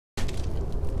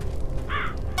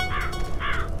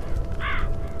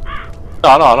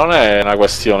No, no, non è una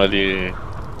questione di...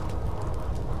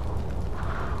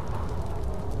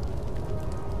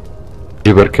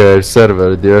 Sì, perché il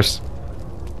server è diverso.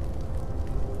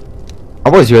 Ma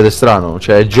poi si vede strano,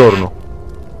 cioè è giorno.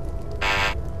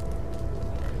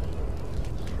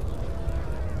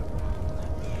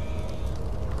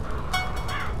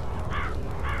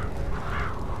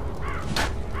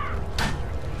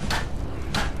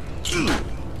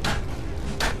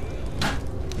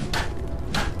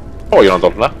 Vogliono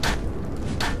tornare?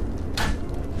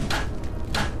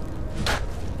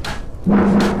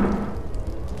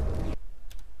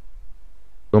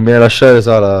 Non mi lasciare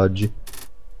sala oggi.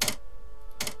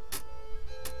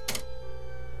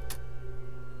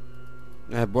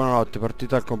 Buonanotte,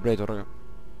 partita al completo, raga.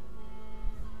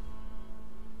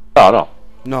 No, no.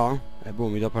 No? Boh,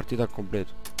 mi dà partita al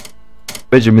completo.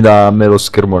 Invece mi dà a me lo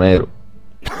schermo nero.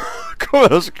 Come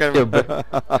lo schermo? Io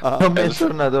non mi è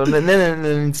tornato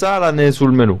né in sala né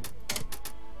sul menu.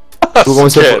 Tu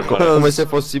come se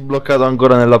fossi bloccato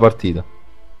ancora nella partita.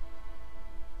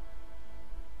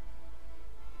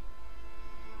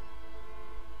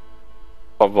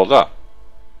 Fa votare.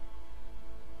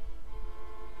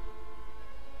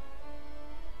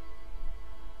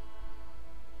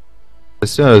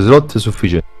 Sessione slot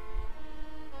sufficiente.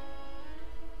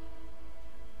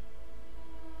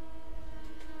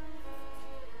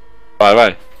 Vai,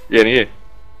 vai. Vieni, vieni.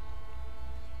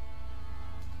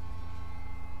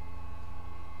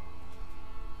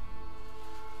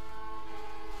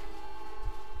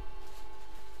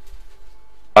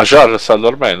 Ah, Charles sta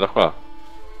dormendo qua.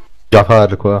 Già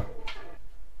fare qua.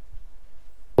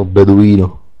 O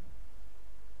beduino.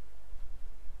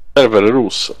 Server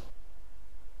russo.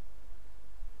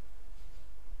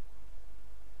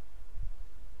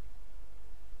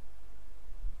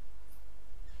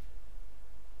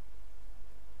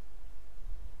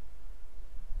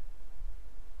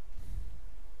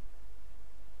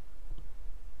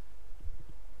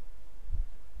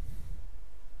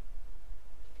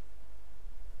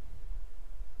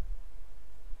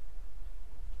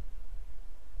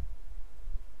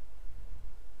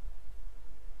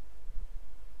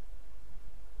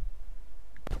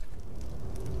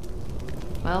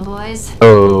 Well, boys.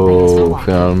 Oh,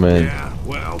 finalmente. Yeah,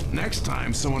 well, next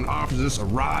time someone offers us a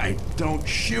ride, don't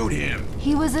shoot him.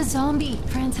 He was a zombie,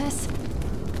 Francis.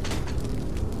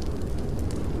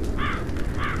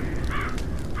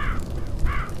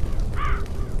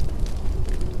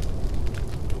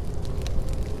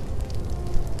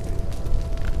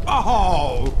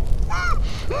 Oh!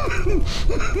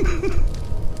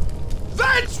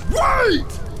 That's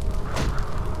right!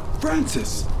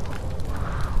 Francis!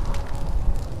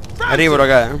 Arrivo,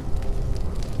 raga,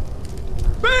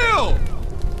 Bill!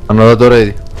 Hanno dato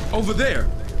ready. Over there!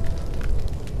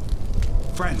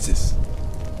 Francis!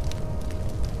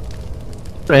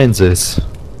 Francis.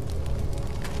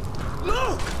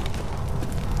 Look!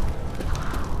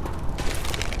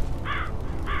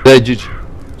 Dai Gigi.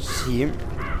 Sì.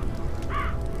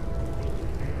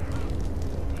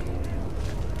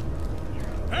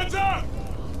 Heads up!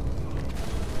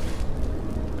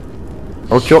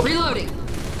 Occhio. Reloading.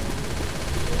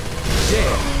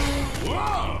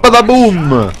 Bada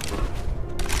boom.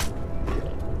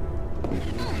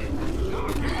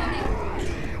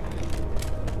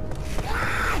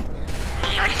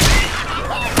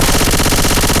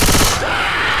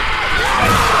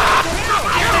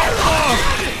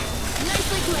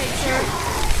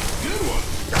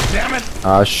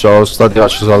 Lascio, ti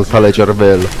faccio saltare il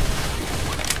cervello.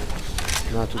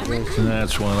 No, tu pensi.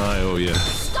 That's one I owe you.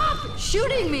 Stop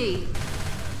shooting me.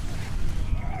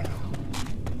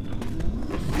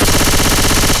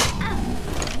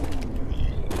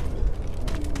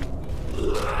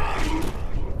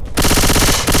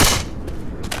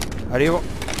 Arrivo.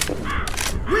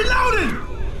 Reloading!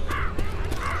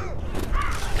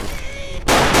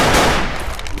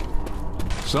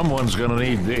 Someone's gonna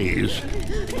need these.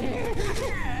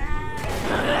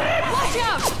 Watch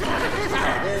out.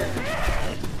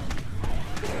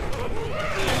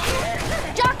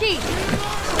 Jockey.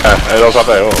 Lo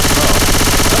sapevo.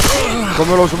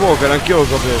 Come lo sapevo, che anch'io lo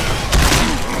sapevo.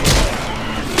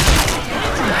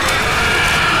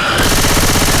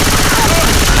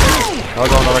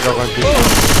 Madonna, raga, quanti.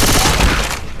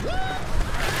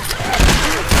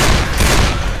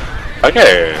 Ma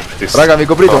che ti Raga, mi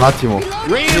coprite un attimo.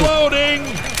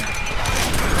 Reloading!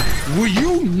 Will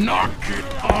you knock it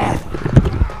off?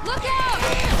 Look out.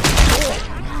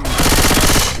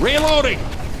 Reloading!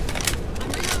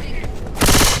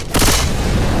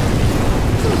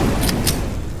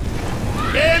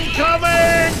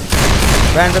 Incoming!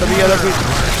 Prendere via da qui.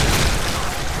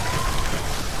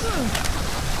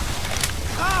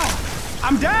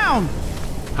 I'm down!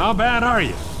 How bad are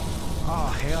you?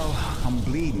 Oh, hell, I'm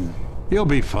bleeding. You'll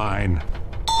be fine.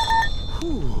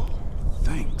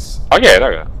 Thanks. Ok,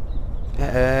 raga.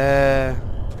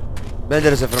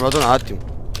 Bender si è fermato un attimo.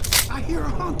 I hear a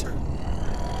hunter.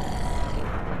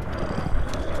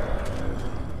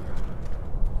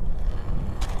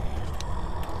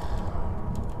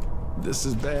 This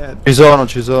is bad. Ci sono,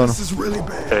 ci sono. This is really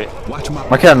bad. Ok. Watch my...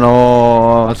 Ma che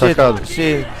hanno attaccato?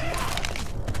 Sì.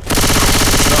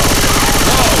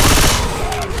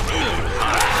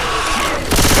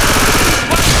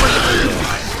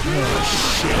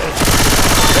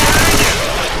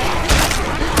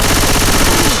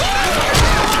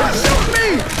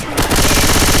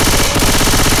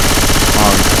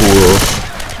 Culo.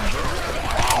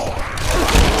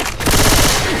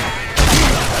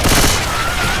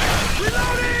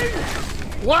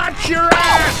 Watch your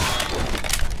ass!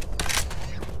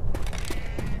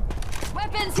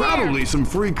 Weapons here. Probably some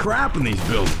free crap in these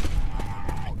buildings.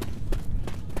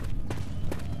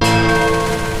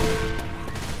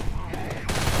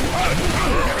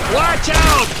 Watch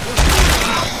out!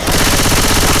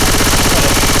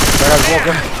 Raga,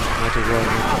 smoke.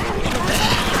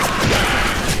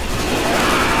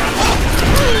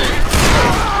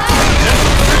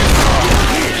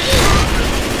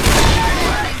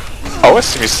 Oh,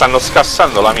 questi mi stanno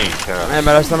scassando la minchia. Me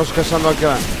la stanno scassando anche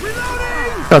a me.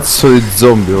 Cazzo di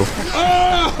zombie. Oh,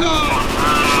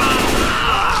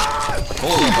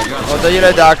 dagli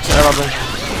le duck, vabbè.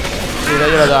 Sì,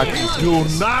 dagli le duck. Do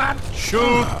not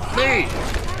shoot me!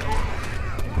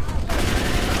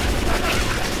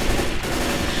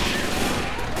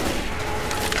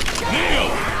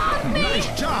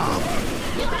 Nice job.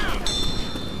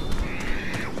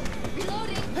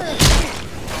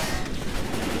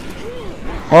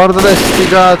 Guarda sti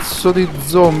cazzo di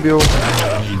zombie.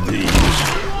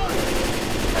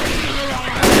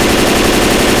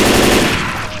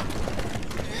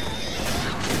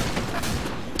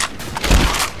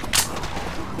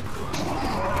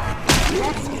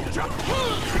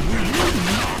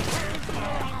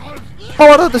 Ma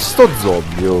guardate sto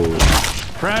zombie.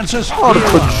 Francis,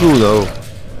 Porco Giuda.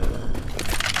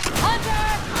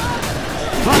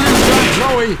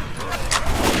 Chloe!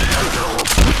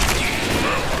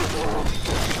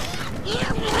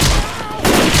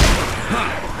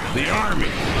 The army.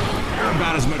 They're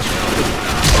about as much help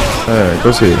as...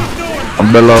 Così.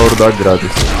 Una bella orda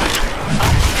gratis.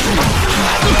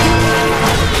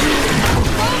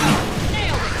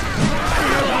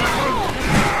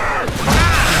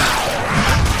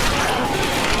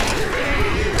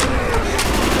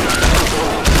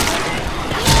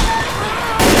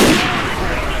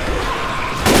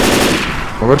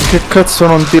 Ma perché cazzo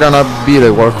non tirano a bile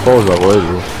qualcosa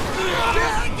quello?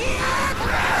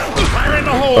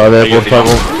 La deve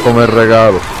portare come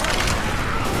regalo.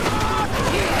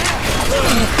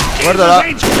 Guarda là.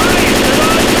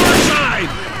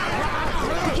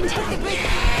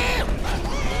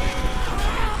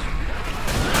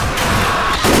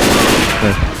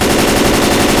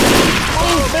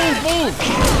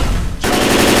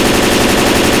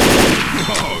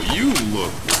 Oh, you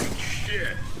look like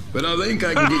shit. But I think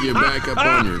I can get you back up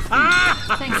on your feet.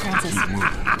 Thanks, Francis.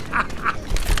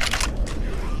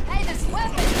 Hey, this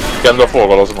weapon. Prendo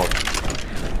fuoco lo smoke.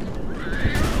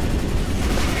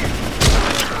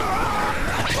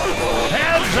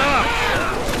 Heads up!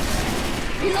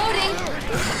 Reloading.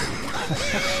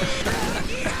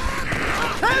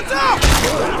 Hands up!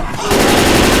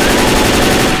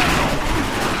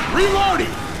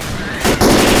 Reloading!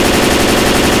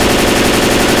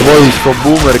 E poi sto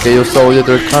boomer che io stavo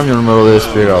dietro il camion me lo deve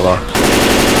spiegare va.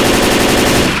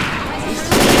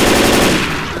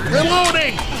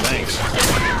 Reloading! Thanks.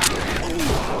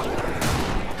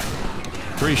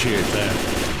 Appreciate that.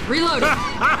 Reloading.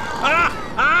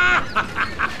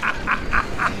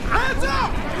 Hands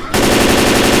up!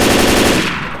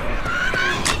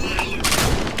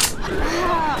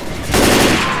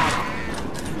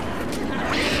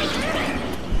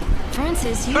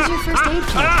 Francis, use your first aid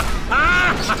kit.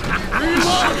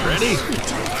 Ready?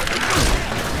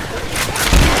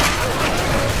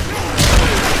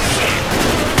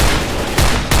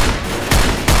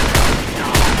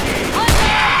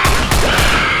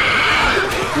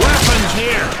 Weapons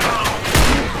here!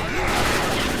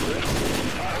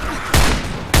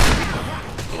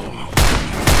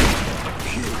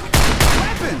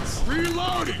 Weapons!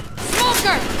 Reloading!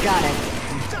 Smoker. Got it.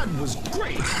 That was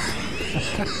great!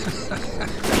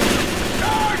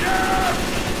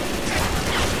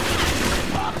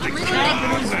 I'm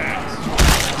reloading.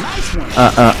 Nice one!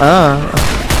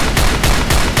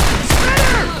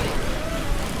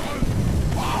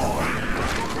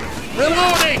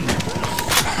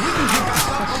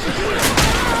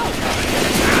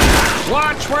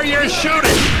 where you're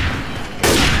shooting.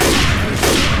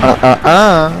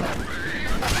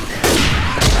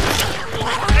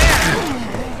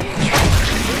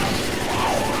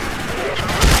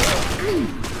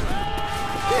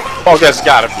 Oh che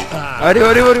sgarbi.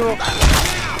 Arrivo.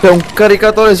 C'è un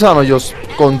caricatore sano gli ho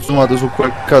consumato su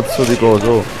quel cazzo di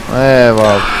coso.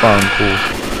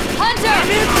 Vaffanculo.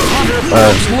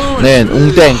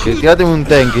 Un tank, tiratemi un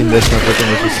tank in destra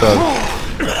facciamo cessare.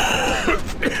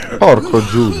 Porco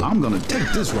Giuda. I'm gonna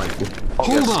take this rifle. Oh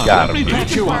che sgarbi.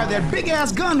 Fire that big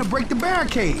ass gun to break the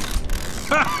barricade.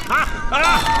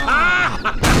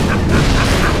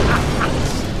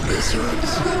 Ready for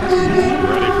this?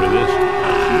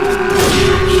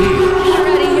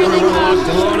 Ready, here they come.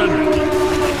 Loaded.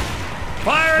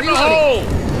 Fire in the hole!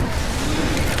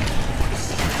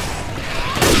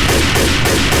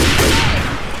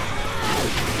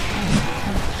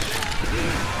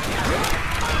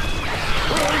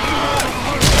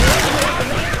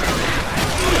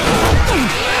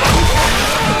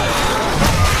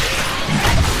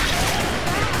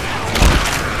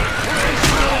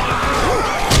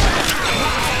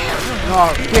 No,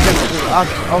 chi è che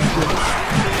occhio.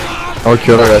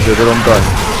 Occhio ragazzi, siete lontani.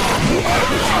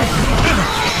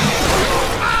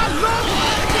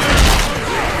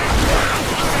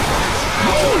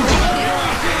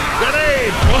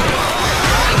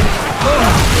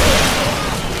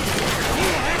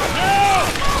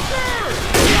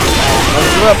 Ma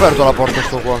dove ha aperto la porta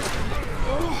sto qua?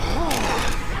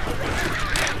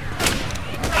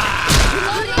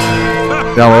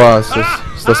 Andiamo, va,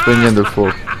 sta spegnendo il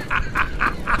fuoco.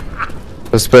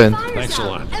 È spento. Thanks a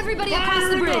lot. Everybody across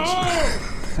the bridge.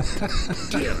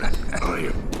 Oh,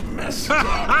 you mess.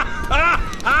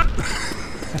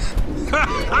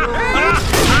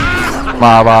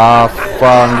 Ma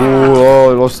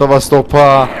vaffanculo, lo stava a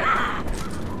stoppare.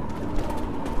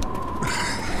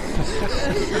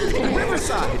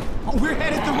 Riverside. Oh, we're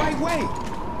headed the right way.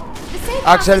 The safe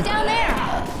Axel. box is down there.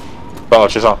 No,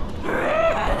 ci sono.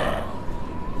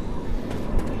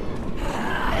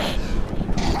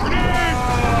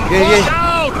 Vieni.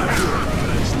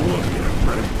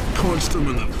 Punched him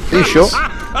in the Liscio?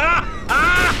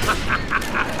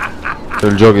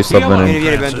 Il gioco sta avvenendo.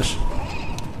 Vieni, Bento.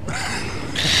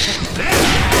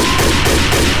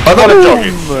 Ma quale giochi?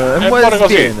 E È buono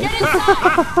così.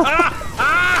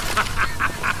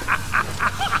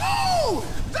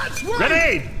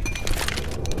 Grenade!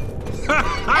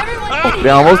 Everyone ready.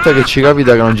 Prima volta che ci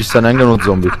capita che non ci sta neanche uno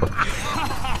zombie qua.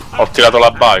 Ho tirato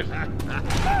la bike.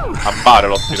 A bare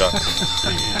l'ho tirato. I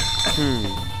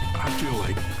feel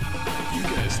like you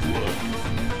guys look.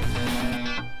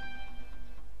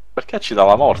 Perché ci dà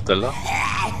la morte là?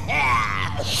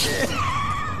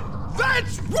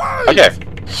 That's right. Ma che è?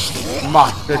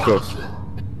 Ma che cosa?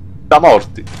 Da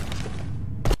morti.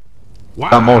 Wow.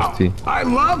 Da morti. I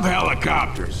love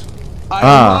helicopters. I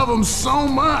Ah. love them so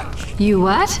much. You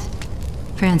what?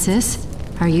 Francis,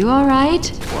 are you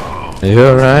alright? You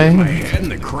alright? My head in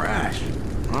the crash.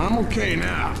 I'm okay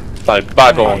now. Dai,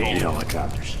 bagonghi.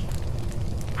 Helicopters.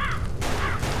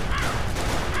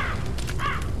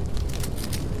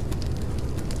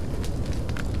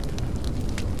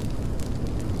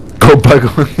 Coppa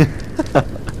con...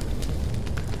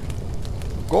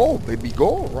 Go, baby,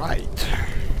 go right.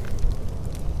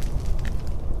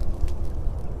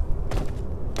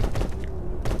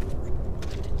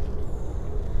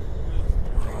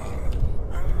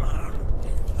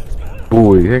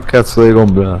 Ui, che cazzo devi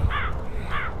comprare?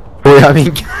 La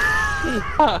minchia.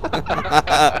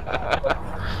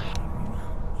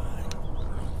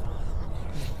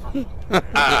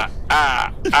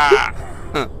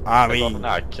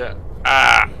 Cornacchia.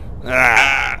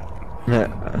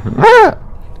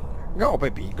 Go,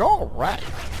 baby, go right.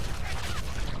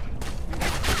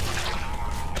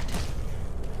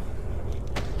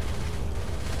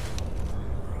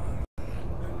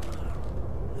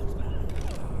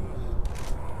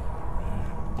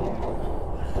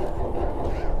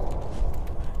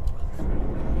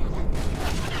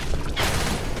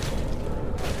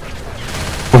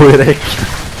 Poverecchio.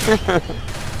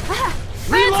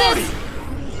 Francis!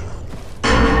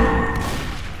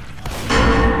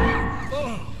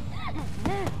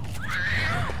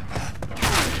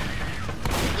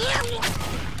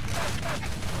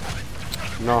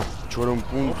 No, ci vuole un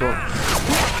punto.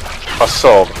 Fa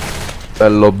sopra.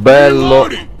 Bello bello.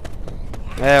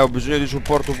 Ho bisogno di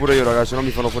supporto pure io, ragazzi, non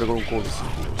mi fanno fuori con un culo.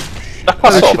 Da qua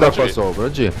Guardaci sopra. da qua G. sopra,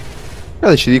 G.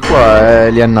 Guardaci di qua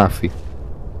e li annaffi.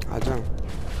 Ah già.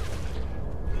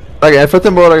 Raga, nel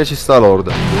frattempo ora che ci sta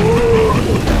l'orda.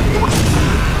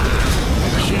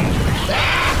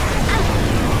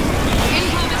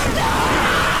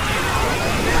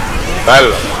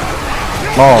 Bello.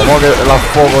 No, mo che la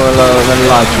fuoco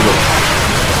nell'acido.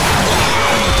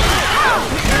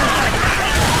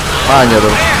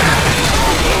 Magnatelo.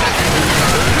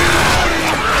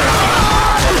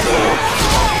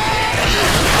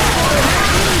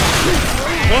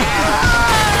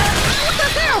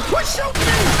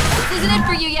 This isn't it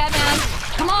for you yet, man.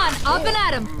 Come on, up and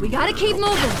at him. We gotta keep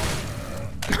moving.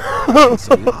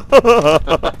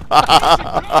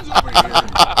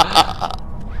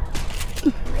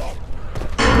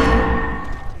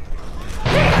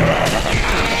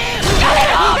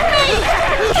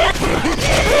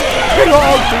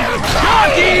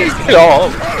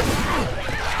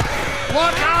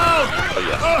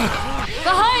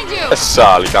 Behind you! E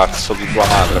sali, cazzo di tua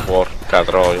madre, porca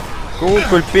troia.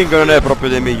 Comunque il ping non è proprio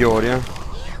dei migliori, eh.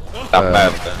 La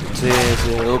merda. Sì,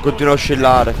 continua a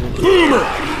oscillare.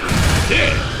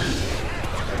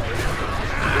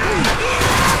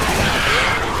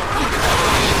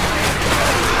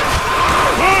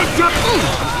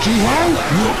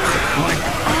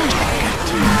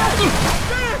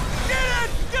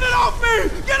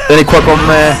 Vieni qua con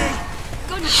me.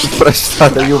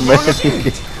 Prestategli un medico.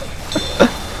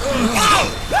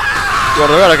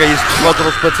 Guarda che gli sbatto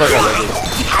lo spezzacolo.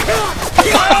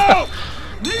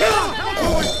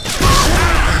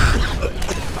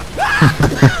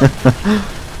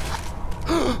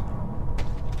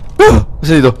 Ho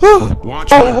sentito.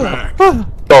 Watch my back.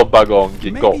 Go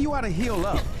bagonghi, go. You ought to heal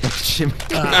up.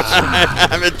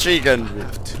 I'm a chicken.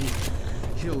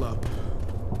 Heal up.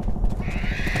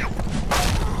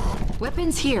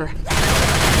 Weapons here.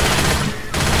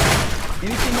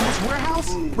 Anything in this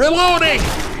warehouse? Reloading!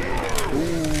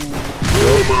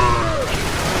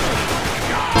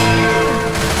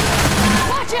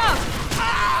 Watch out!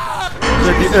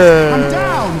 I'm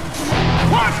down.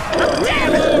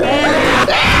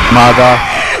 Mata.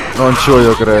 Non ci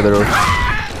voglio credere.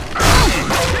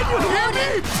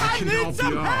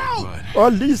 Oh,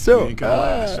 Liso. Ain't gonna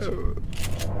last.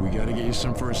 We gotta get you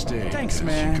some first aid. Thanks, If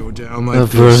man. you go down The like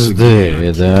first this day,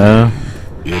 again,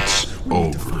 it's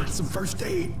over. Some first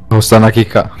aid. non sta una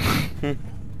chicca.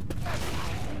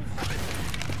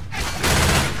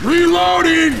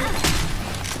 Reloading!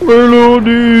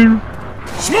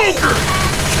 Smoker!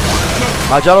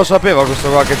 Ma già lo sapeva questo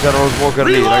qua che c'era lo smoker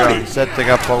lì, ragazzi.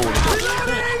 7K1.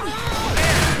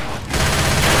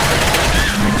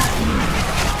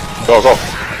 Go, go.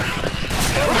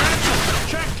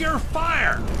 Check your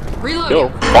fire! Reload.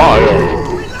 Yo, fire.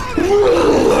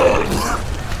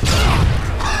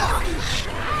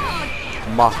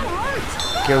 Ma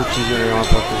che uccisione non ha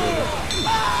fatto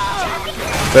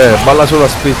Balla solo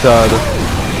aspettato.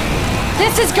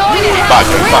 This is going to happen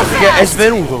Bagno, real bagno. Che è fast.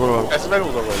 svenuto però. È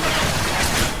svenuto quello.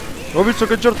 Ho visto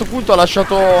che a un certo punto ha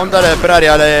lasciato andare per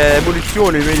aria le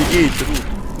munizioni, i medikit,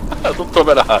 tutto. Tutto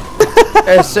per aria.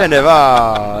 E se ne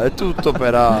va, è tutto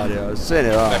per aria, se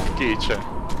ne va. Chi c'è?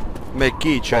 Me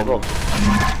chi c'è? Go, go.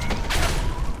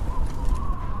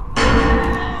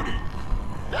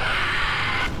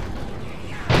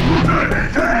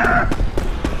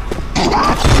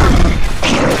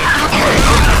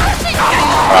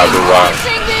 Ah, guarda.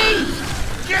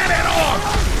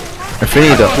 È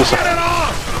finita.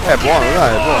 È buono,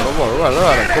 dai, è buono,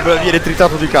 guarda, come viene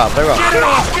tritato di carta,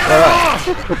 guarda.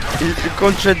 Il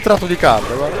concentrato di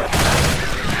carta, guarda.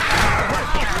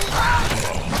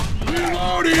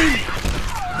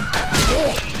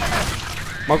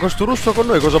 Ma questo russo con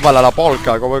noi cosa balla? La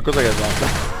polka? Come cos'è che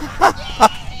fa?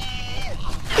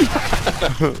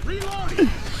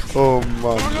 Oh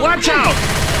mamma. Watch out!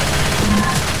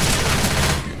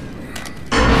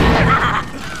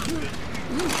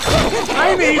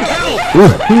 I need help!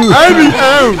 I need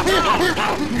help!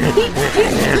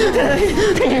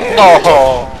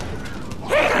 Oh,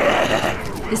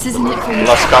 This isn't it for you.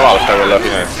 la scavalca quella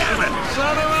finestra.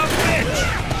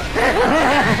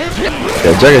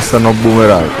 Già che stanno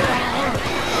boomerang.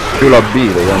 Più la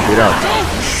B che hanno tirato.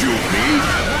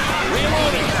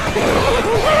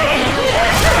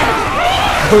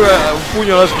 Un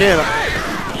pugno alla schiena.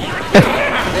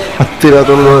 Ha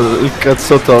tirato il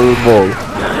cazzotto al volo.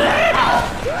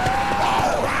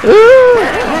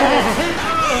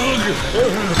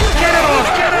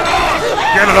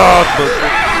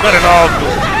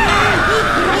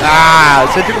 Ah,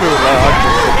 senti come urla.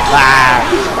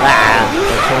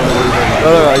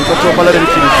 Allora, gli facciamo ballare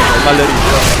vicino, il ballerino.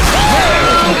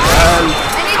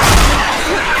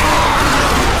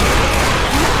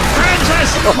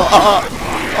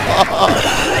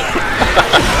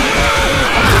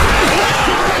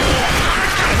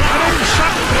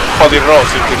 Un po' di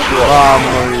rossi che ci vuole.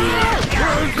 Mamma mia.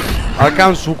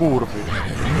 Alcan su curvi.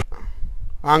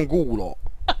 Angulo.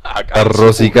 A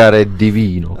rosicare è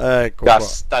divino. Ecco qua.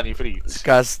 Castani frizzi.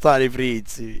 Castani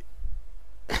frizzi.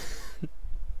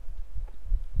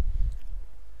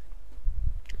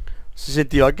 Si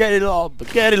sentiva Get it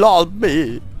on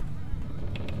me.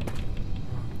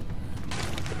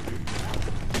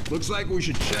 Looks like we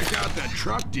should check out that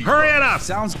truck depot. Hurry it up!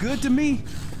 Sounds good to me.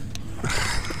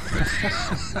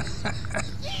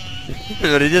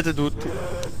 Ridete tutti.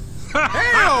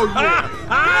 Hell yeah!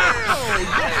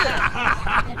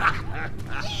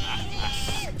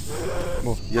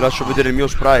 Boh, gli lascio vedere il mio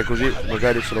spray così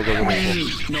magari se lo godono un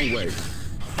po'. No way.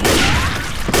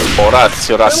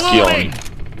 Orazio Raschioni.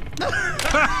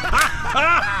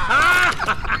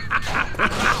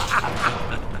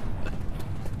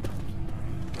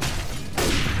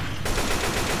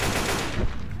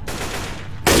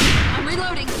 I'm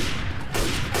reloading.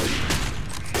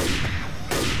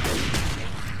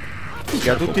 Che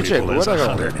ha tutti cieco,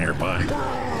 guarda che. nearby.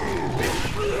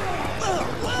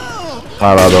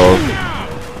 Ah la do.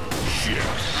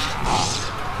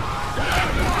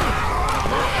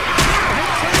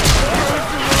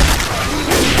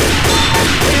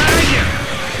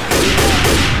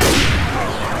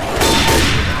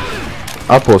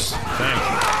 A posto.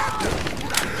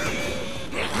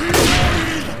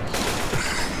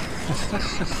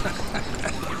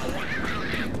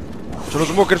 C'è lo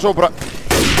smoker sopra.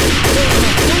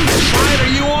 Side are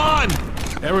you on?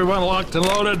 Everyone locked and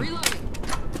loaded? Reloading.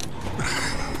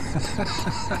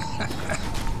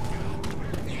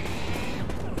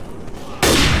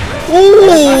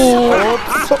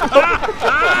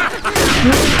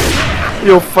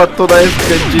 Io ho fatto da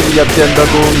SKG, gli abbiamo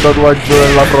dato un tatuaggio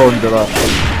nella fronte là.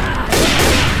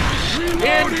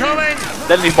 Incoming!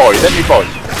 Denni poi.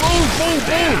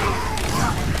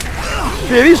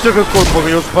 Mi hai visto che colpo che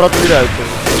gli ho sparato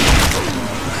diretto?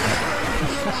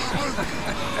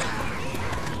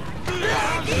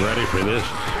 Ready for this?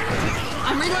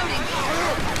 I'm reloading.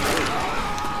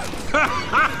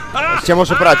 Siamo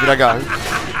separati raga.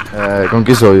 Con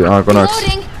chi so io? Ah, con Ax.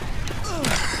 Reloading.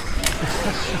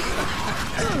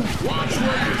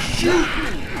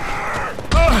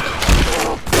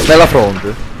 Nella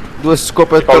fronte. Due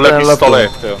scopettate Con le nella fronte.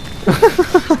 pistolette.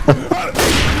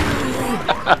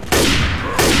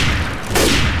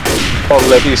 Con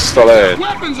le pistolette.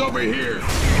 Weapons over here.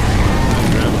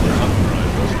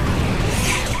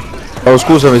 Oh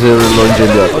scusami se l'ho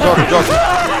incendiato. Giochi.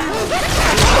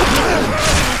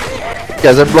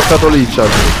 Che sei bloccato lì, Chad.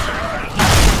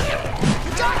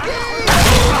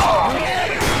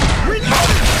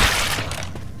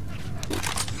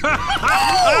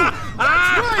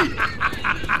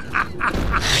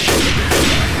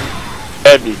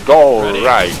 Heavy go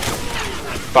right.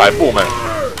 Vai, boomer.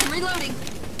 I'm reloading.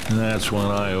 That's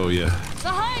one I owe you.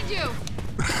 Behind you.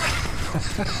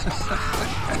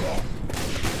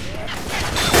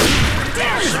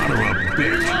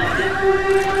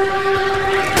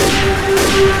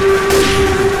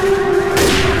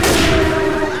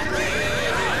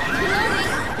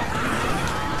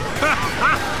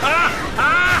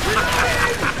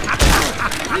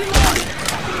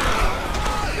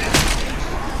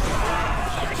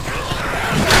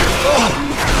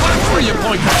 Where you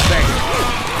point that thing?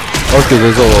 Occhio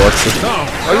che solo Ax.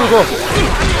 Aiuto!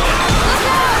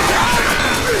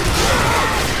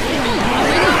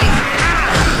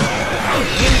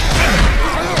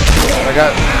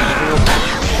 Raga,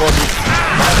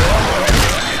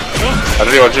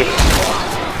 Arrivo G.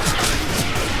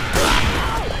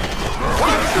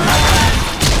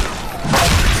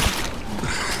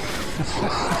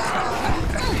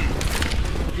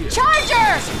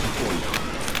 Charger.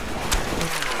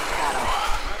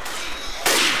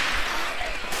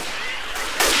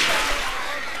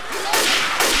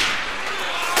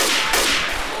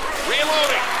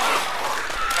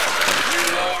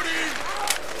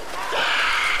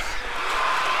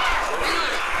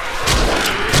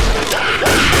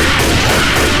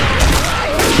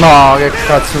 No, che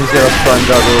cazzo mi si era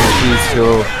spandato il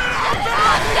tizio.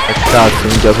 Che cazzo,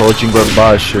 mi piace solo 5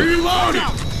 bash.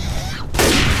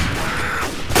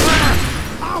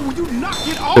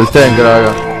 C'è il tank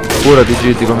raga. Curati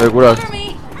GT come curati. Cover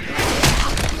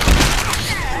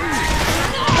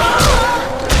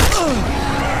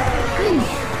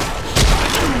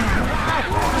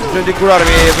me. bisogno di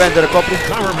curarmi, vendere, copri.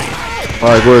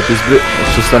 Vai, curati,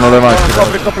 ci stanno le macchine.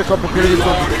 Copri, pieno di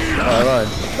soldi. Vai.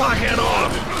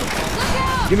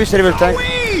 Dimmi se arriva il tank.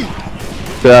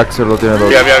 Se Axel lo tiene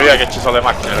d'occhio. Via che ci sono le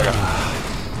macchine, raga.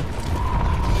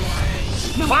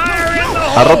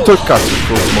 Ha rotto il cazzo il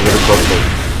tuo smoker il corpo.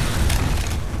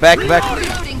 Back.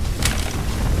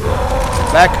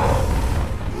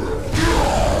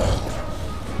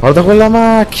 Guarda quella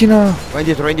macchina. Vai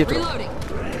indietro, vai indietro. Reloading.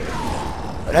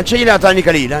 Lanciagli la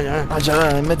tanica lì. Ah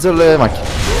già, in mezzo alle macchine.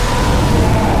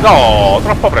 No,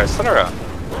 troppo presto, raga.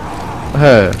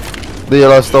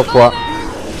 Io sto qua.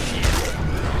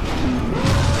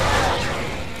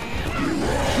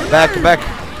 Back, back.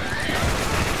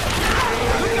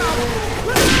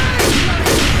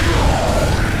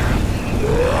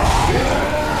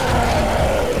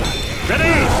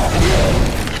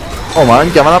 Oh ma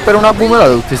andiamo per una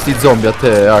boomerata tutti sti zombie a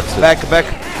te, Axel. Back,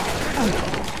 back.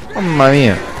 Mamma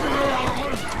mia.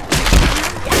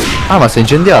 Ah ma sei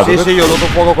incendiato? Sì, sì, io ho dato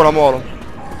fuoco con la molo.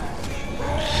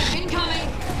 Incoming.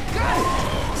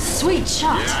 Sweet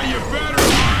shot. Yeah, you better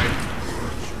hide.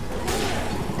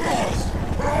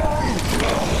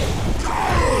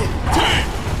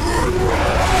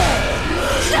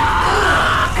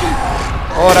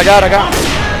 Oh raga, raga.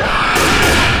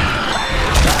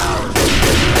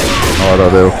 No,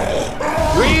 davvero.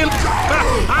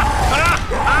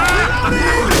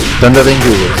 Sei andato in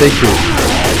chiuso, sei chiuso.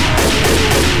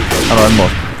 Ah no, è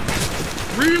morto.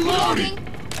 Reloading.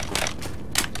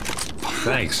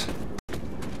 Thanks.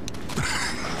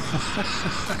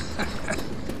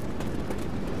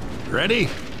 Ready?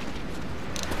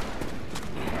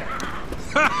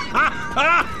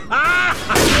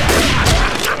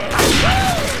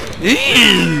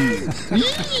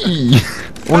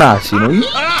 Un asino.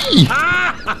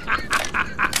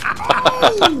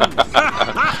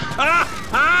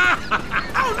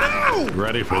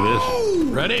 Ready for this?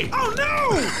 Ready?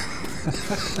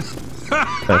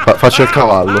 Faccio il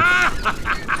cavallo.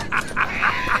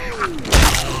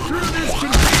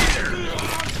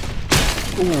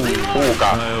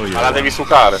 Fuca. Ma la devi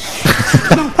sucare.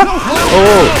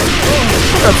 Oh!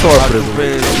 Cazzo l'ha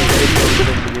preso?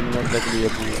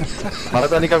 Ma la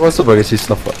tanica qua sopra che si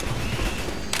sta a fare?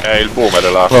 È il boomer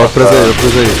là. No, l'ho presa io, l'ho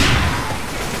presa io.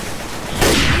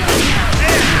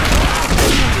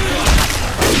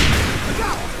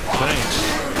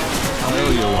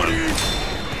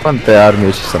 Quante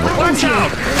armi ci stanno? Watch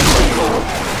out!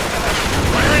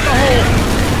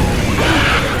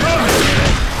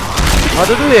 Ma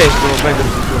da dove escono a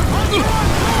prendersi giù?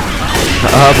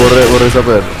 Ah, vorrei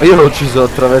saperlo. Io l'ho ucciso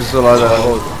attraverso la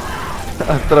cosa.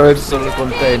 Attraverso il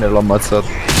container l'ho ammazzato.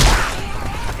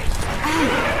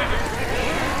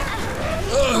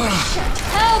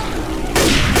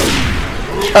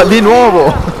 Ah, di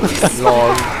nuovo!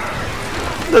 No.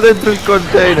 Da dentro il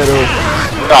container. Oh.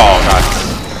 No, cazzo.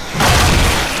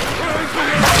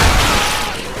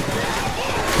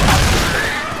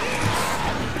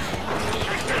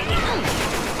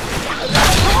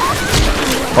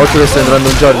 Occhio che sta entrando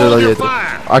un charger da dietro.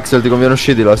 Axel, ti conviene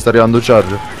uscirla, sta arrivando un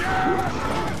charger.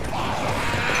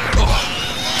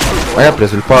 Ma che ha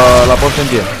preso la porta in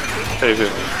pieno? Sì, sì.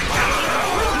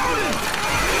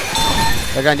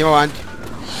 Raga, andiamo avanti.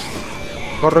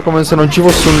 Corre come se non ci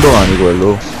fosse un domani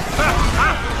quello.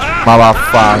 Ma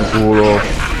vaffanculo.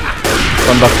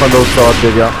 Quando lo stavo a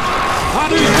deviare.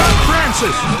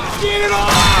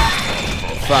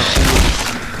 Fanculo.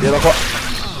 Glielo qua.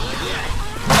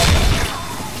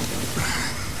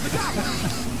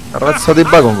 Razza di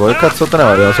bagonghi, che cazzo te ne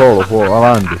va da solo, fuori,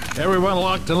 avanti. Everyone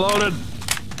locked and loaded?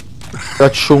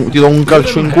 Ti do un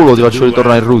calcio in culo, ti faccio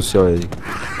ritornare in Russia, vedi.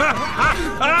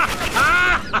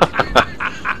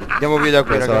 Andiamo via da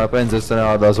qui, Questa raga. la pensa e se ne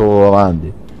va da solo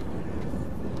avanti.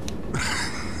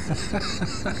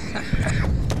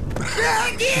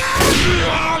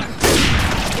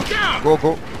 Go,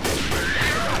 go.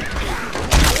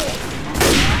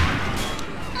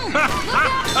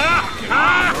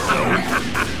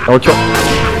 Occhio.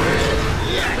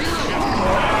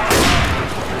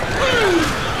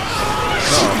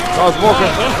 No, smoke.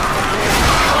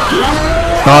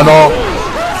 No, no.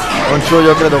 Non ci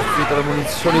voglio, credo, ho finito le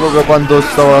munizioni proprio quando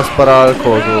stavo a sparare al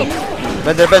coso.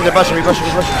 Bender, baciami.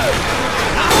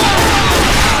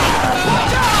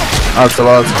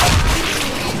 Alzalo, alza.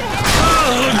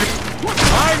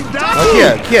 Ma chi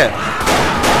è? Chi è?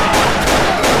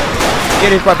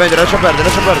 Vieni qua, Bender, lascia perdere.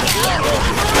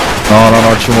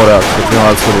 No, ci muore Axel, prima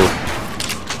alzo lui.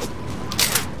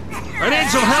 I need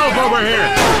some help over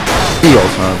here! Io,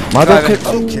 ma perché...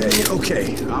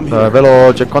 Okay, I'm here.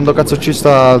 Veloce, quando cazzo ci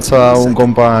sta alza un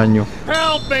compagno.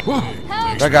 Help me!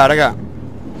 Raga.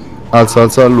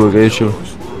 Alza lui che io ci...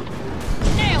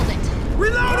 Nailed it.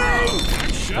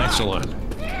 Excellent.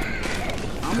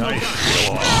 Nice.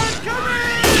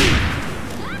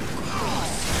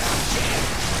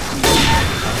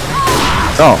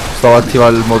 No, stavo a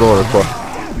attivare il motore qua.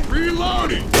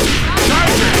 Reloading.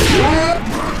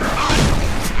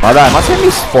 Ma dai, ma se mi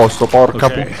sposto, porca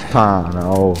puttana,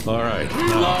 oh. All right.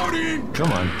 Reloading.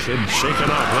 Come on, kid, shake it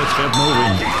up. Let's get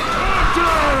moving.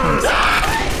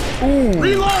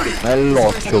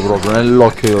 Nell'occhio proprio,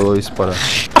 nell'occhio io devo sparare.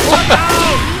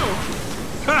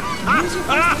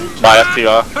 Vai,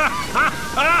 attiva.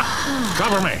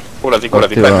 Cover me. Curati,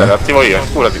 curati, Attiva. prendere, attivo io,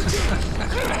 curati.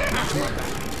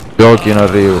 Giochi in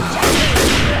arrivo.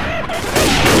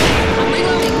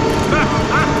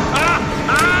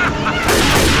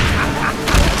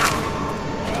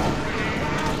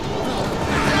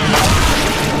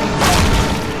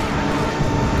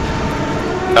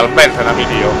 Talmente una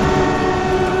video.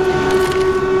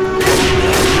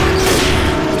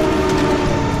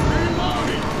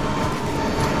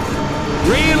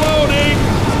 Reloading.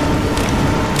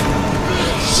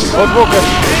 Oh, smoker.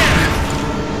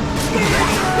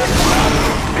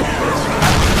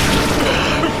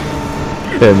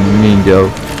 Che minchia,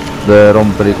 oh. Deve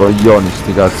rompere i coglioni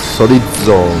sti cazzo di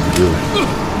zombie.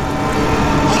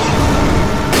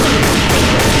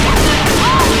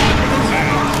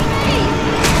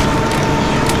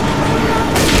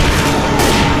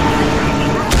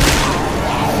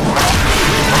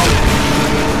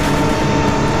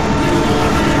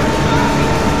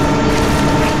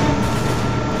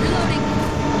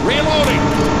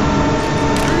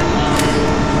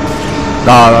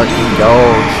 No, minchia,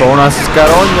 oh, c'ho una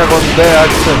scarogna con te,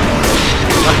 Axel.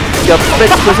 Ti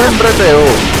aspetto sempre te,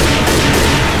 oh.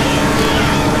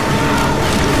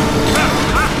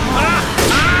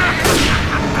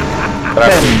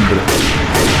 Sempre.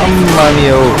 Mamma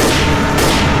mia, oh.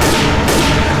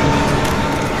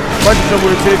 Qua ci sono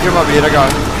munizioni fiammabili, raga.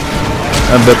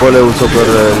 E beh, poi le uso per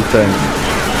il tank.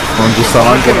 Non ci stava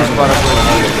anche mi spara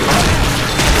quello.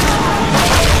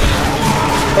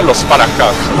 Quello spara a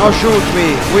cazzo. No, shoot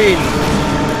me, win.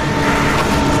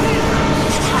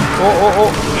 Oh.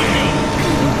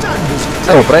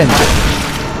 lo prende.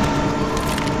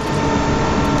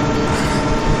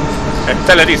 E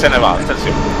Teleri se ne va,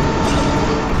 attenzione.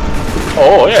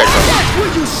 Oh, ecco.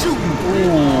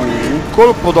 Un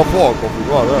colpo da fuoco,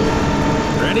 guarda.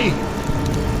 Ready?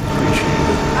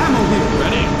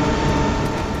 Ready?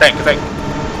 Tank.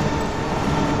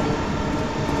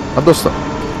 Ma dove sta?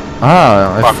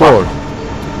 Ah, è Qua. fuori.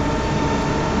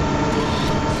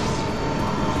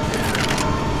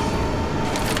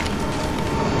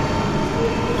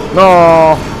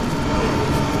 No!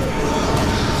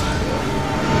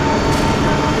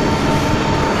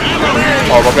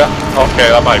 Oh, proprio. Ok,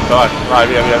 la pipe, vai,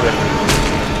 via.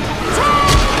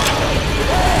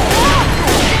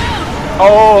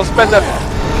 Oh, spender.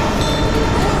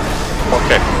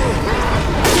 Ok.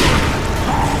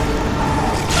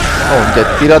 Oh, ti ha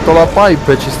tirato la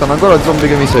pipe e ci stanno ancora zombie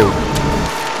che mi seguono.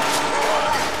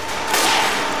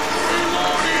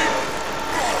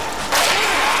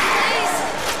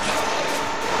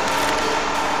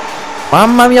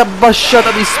 Mamma mia,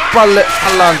 basciata di spalle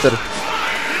all'hunter.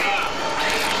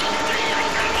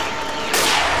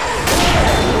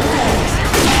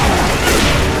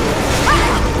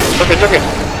 Giochi.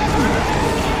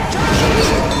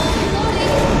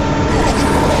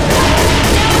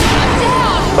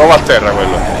 Prova a terra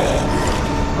quello.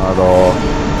 Madò.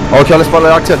 Occhio alle spalle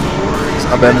Axel.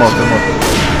 Vabbè, è morto.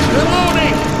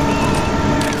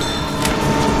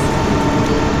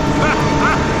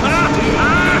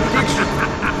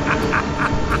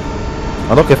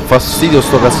 Madò che fastidio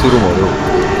sto cazzo di rumore. Oh.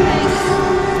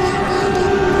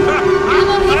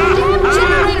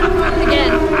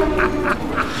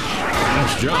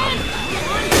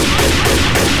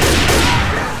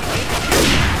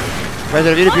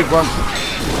 Vieni più qua.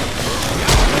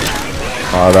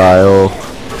 Ah dai, oh.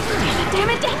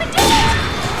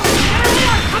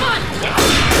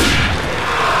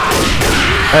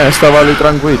 Stava lì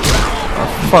tranquillo.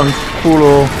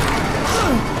 Affanculo.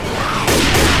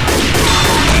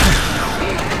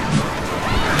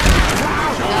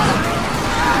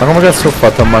 Ma come cazzo ho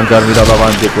fatto a mancarmi da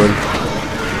davanti a quello?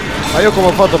 Ma io come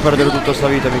ho fatto a perdere tutta sta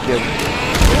vita, mi chiedo.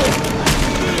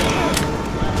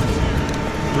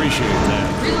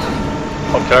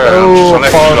 Ok, ragazzi, non ci sono né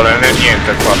pillole né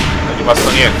niente qua. Non è rimasto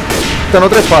niente. Stanno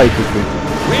 3 pipe qui.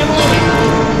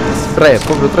 3,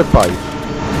 proprio 3 pipe.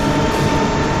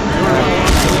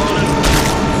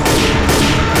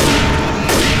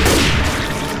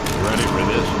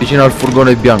 Vicino al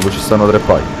furgone bianco ci stanno 3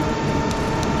 pipe.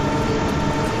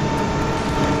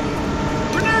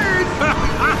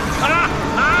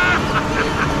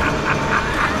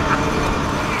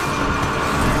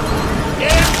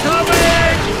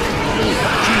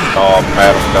 No,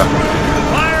 merda.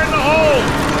 Fire in the hole!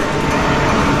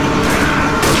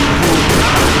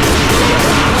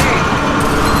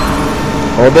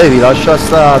 Oh devi lascia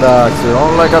stare, Axel,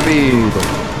 non l'hai capito.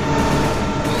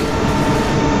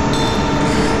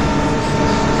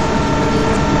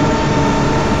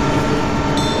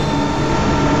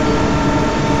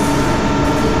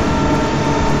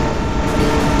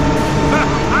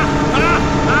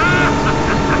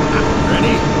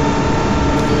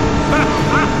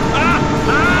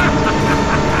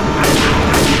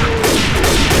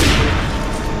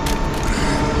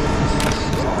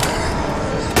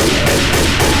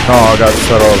 No,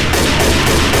 cazzarola.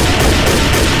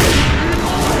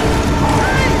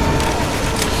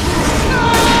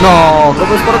 No,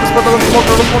 come sparato con lo smoke.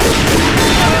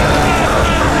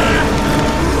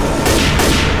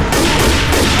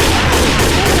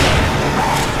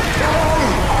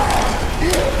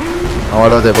 No,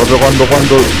 guardate, proprio quando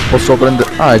posso prendere...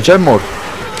 Ah, è già morto.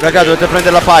 Raga, dovete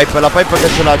prendere la pipe che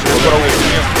ce l'ha, ce n'è ancora uno.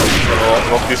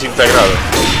 L'ho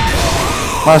disintegrato.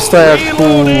 Ma stai a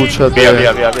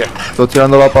cucciate. Via. Sto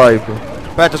tirando la pipe.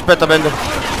 Aspetta, Bender.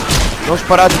 Non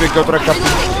sparate perché ho 3 HP.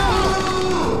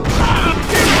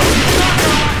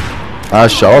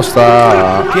 Lascia,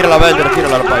 osta. Tira la Bender, tira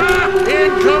la pipe.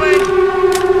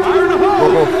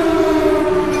 Go.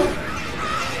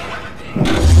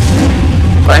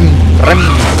 Rem.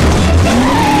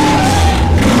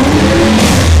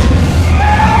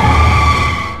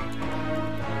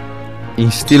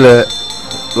 In stile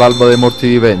l'alba dei morti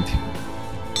viventi.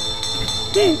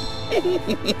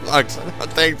 Max,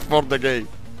 thanks for the game.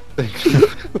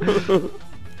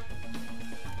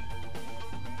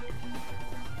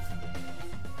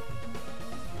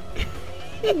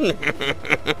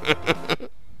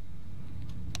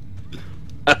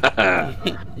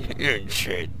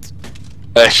 Shit.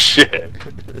 Shit.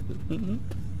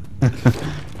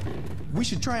 We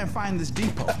should try and find this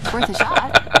depot. Worth a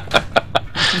shot.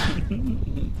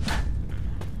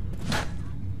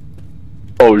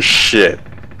 Oh shit.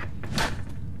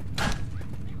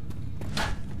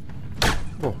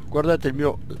 Oh, guardate il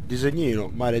mio disegnino,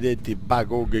 maledetti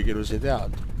bagonghi che non siete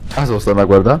altro. Ah, se lo stanno a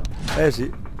guardare?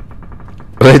 Sì.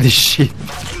 Ready shit.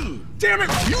 Damn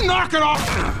it! You knock it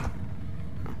off!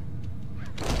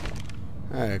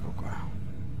 Ecco qua.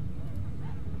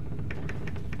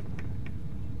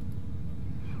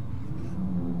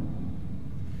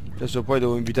 Adesso poi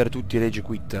devo invitare tutti i rage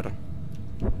quitter.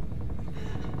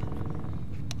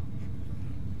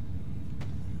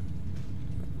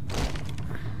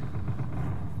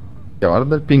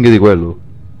 Guarda il ping di quello.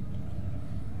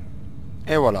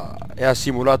 E voilà, e ha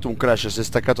simulato un crash, si è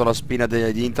staccato la spina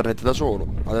di internet da solo.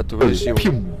 Ha detto che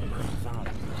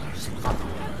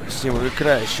simula il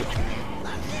crash.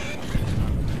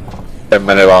 E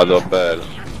me ne vado,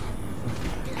 bello.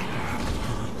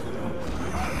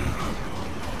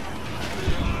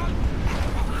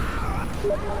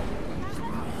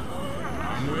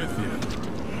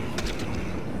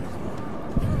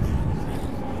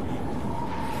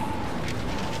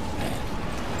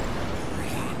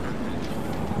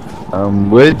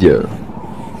 I'm with you.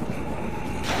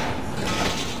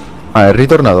 Ah, è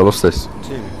ritornato lo stesso.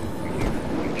 Sì.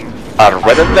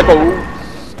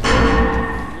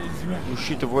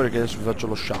 Uscite fuori che adesso vi faccio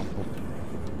lo shampoo.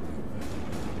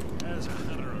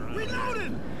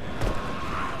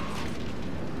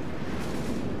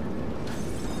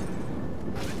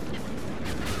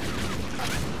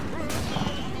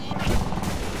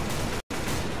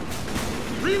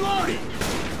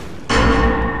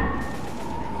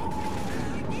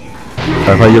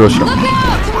 Fagli lo show.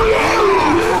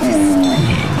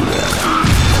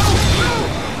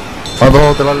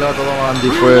 Madonna, te l'ha levato davanti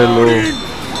quello.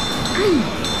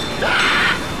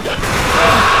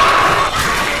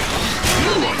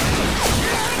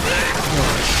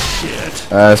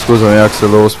 Scusami Axel,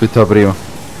 l'avevo spittato prima.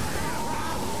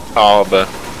 Ah, vabbè.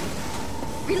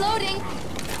 Reloading.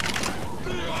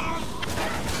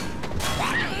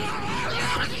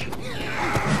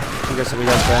 Mica se mi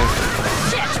dà tempo.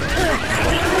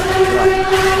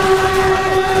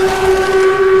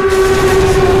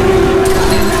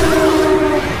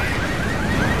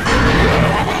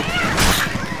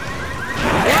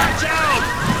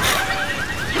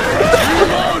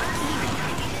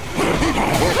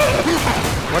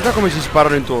 Guarda come si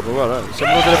sparano intorno, guarda,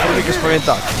 sembrano delle formiche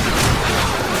spaventate.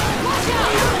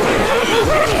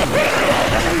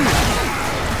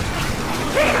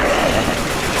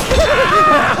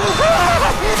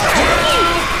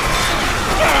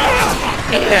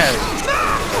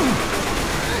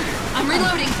 I'm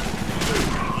reloading.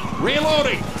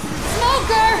 Reloading.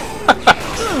 Smoker.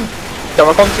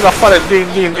 Ma continua a fare il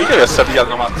din che io sto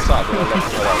pigliando ammazzato.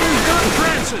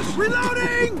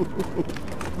 Reloading.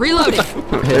 Ready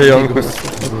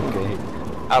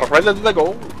to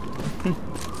go.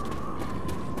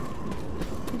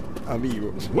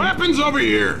 Amico. Weapons over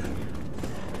here!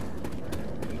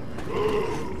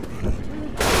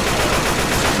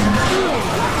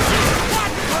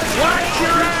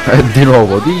 Di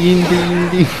nuovo,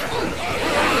 din.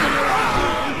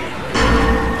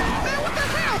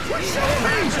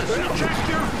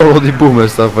 Solo di boomer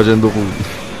sta facendo punti.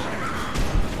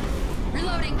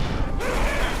 Reloading.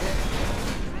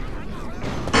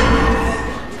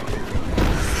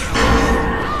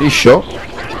 Liscio?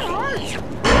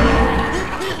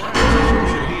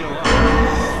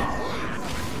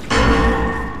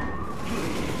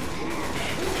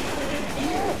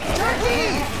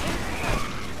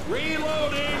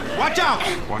 Watch out!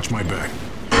 Watch my back.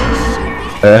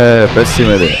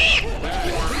 Pessima idea.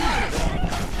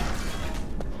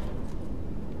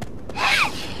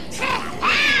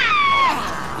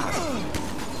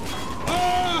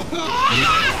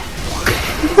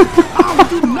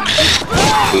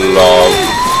 Lol.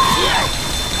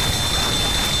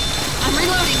 I'm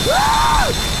reloading.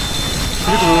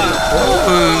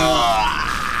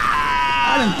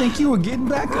 I didn't think you were getting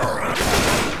back up.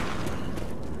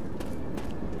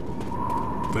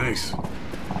 Thanks.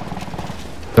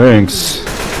 Thanks.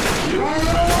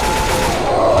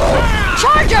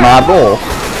 Ma no!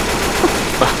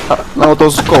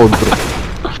 L'autoscontro.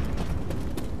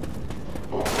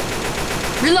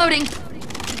 Reloading.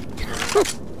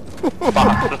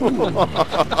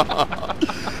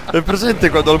 È presente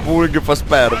quando il bullying fa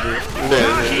spermi?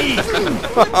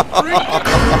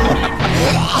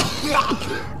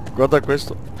 Guarda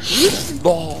questo.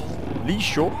 No,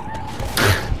 liscio.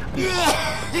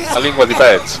 La lingua di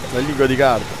pezzo. La lingua di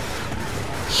carta.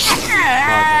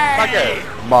 Ma che è?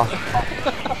 Ma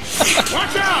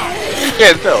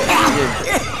Niente, oh.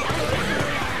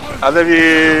 Ah,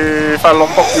 devi farlo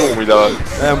un po' più umida.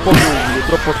 è un po' più umido,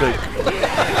 troppo secco.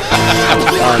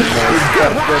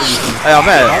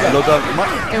 Vabbè, lo da... Ma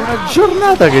è una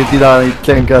giornata che ti dà il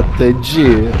Tank a te,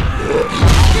 G.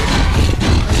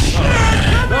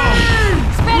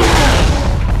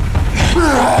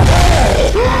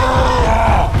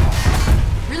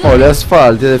 Oh, le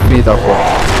asfalti ed è finita qua.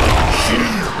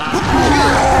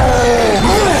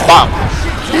 Bam!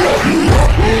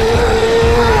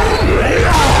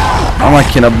 Una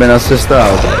macchina ben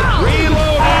assestata.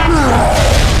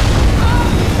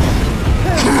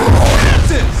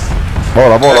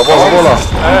 Vola, vola, vola, vola.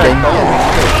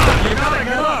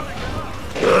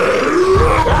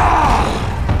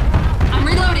 I'm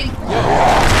reloading.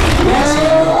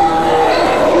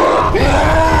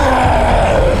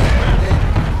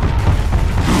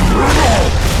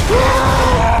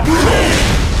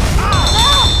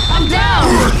 I'm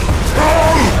down.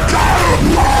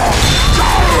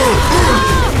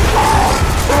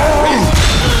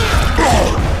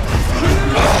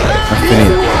 È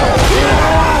finito.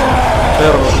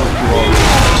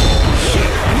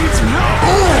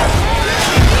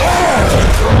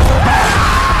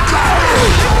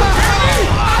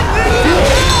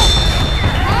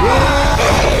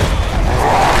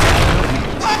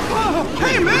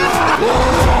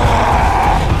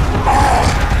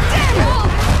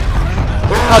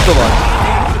 A dove?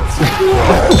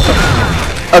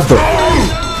 A dove?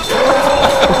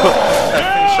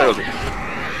 Finisce così.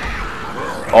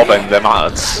 Open the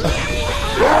mouth.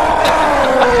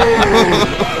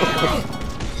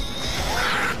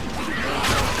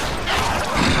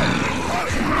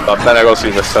 Va bene così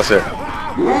per stasera.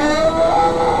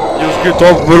 Io ho scritto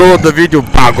upload video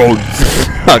bagonghi.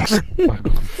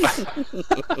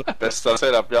 Per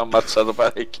stasera abbiamo ammazzato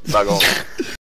parecchi bagonghi.